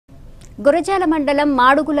గురజాల మండలం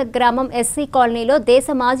మాడుగుల గ్రామం ఎస్సీ కాలనీలో దేశ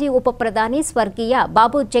మాజీ ఉప ప్రధాని స్వర్గీయ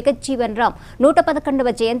బాబు జగజ్జీవన్ రామ్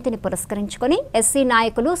 111వ జయంతిని పురస్కరించుకొని ఎస్సీ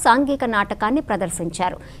నాయకులు సాంఘిక నాటకాన్ని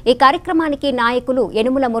ప్రదర్శించారు. ఈ కార్యక్రమానికి నాయకులు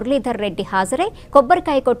యనుమల మురళీధర్ రెడ్డి హాజరై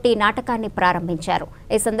కొబ్బరికాయ కొట్టి నాటకాన్ని ప్రారంభించారు.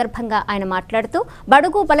 ఈ సందర్భంగా ఆయన మాట్లాడుతూ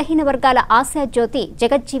బడుగు బలహీన వర్గాల ఆశాజ్యోతి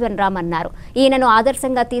జగజ్జీవన్ రామ్ అన్నారు. ఈయనను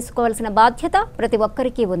ఆదర్శంగా తీసుకోవాల్సిన బాధ్యత ప్రతి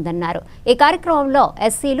ఒక్కరికి ఉందన్నారు. ఈ కార్యక్రమంలో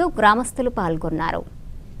ఎస్సీలు గ్రామస్తులు పాల్గొన్నారు.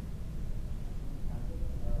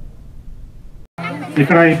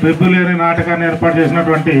 ఇక్కడ ఈ పెబ్బులేని నాటకాన్ని ఏర్పాటు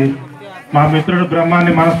చేసినటువంటి మా మిత్రుడు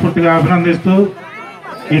బ్రహ్మాన్ని మనస్ఫూర్తిగా అభినందిస్తూ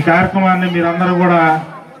ఈ కార్యక్రమాన్ని మీరందరూ కూడా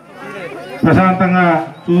ప్రశాంతంగా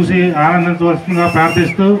చూసి ఆనందించవలసిందిగా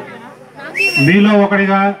ప్రార్థిస్తూ మీలో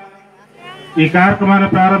ఒకటిగా ఈ కార్యక్రమాన్ని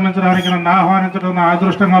ప్రారంభించడానికి నన్ను ఆహ్వానించడం నా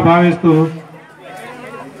అదృష్టంగా భావిస్తూ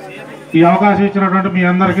ఈ అవకాశం ఇచ్చినటువంటి మీ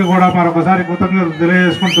అందరికీ కూడా మరొకసారి కృతజ్ఞతలు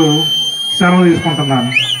తెలియజేసుకుంటూ సెలవు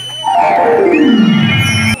తీసుకుంటున్నాను.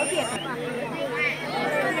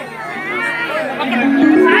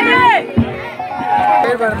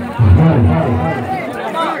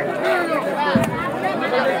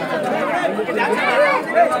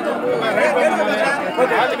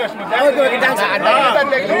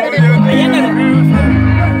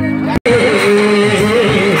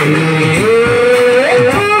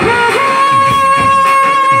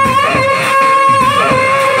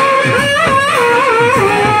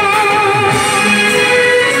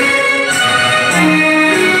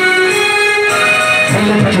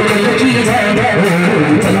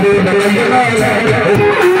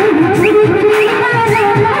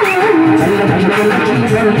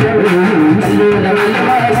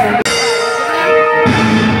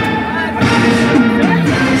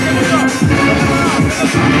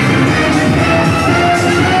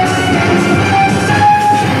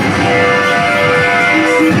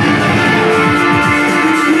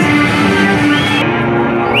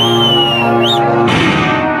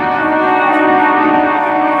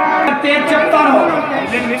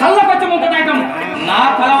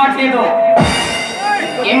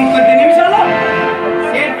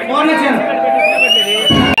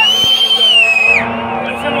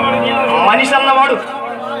 మనిషి అన్నవాడు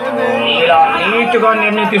ఇలా నీట్గా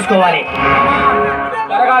నిర్ణయం తీసుకోవాలి.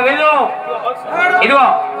 త్వరగా వెళ్ళు. ఇదిగో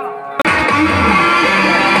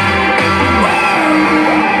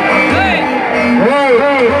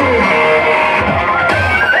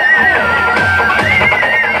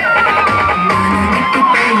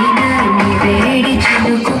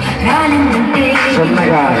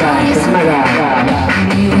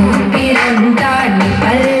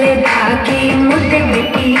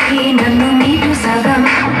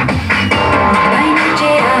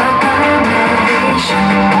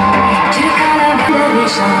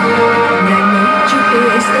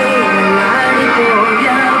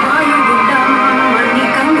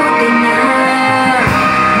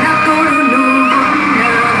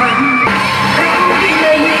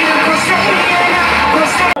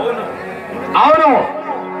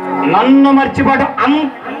నన్ను మర్చిపోవడం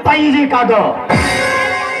అంత ఈజీ కాదు.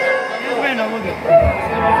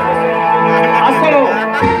 అసలు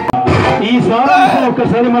ఈ సారాంశాలు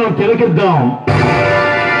ఒక్కసారి మనం తిలకిద్దాం.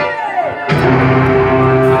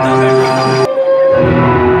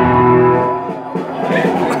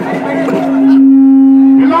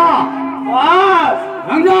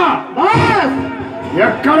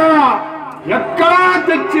 ఎక్కడా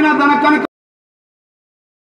తెచ్చిన తన కనుక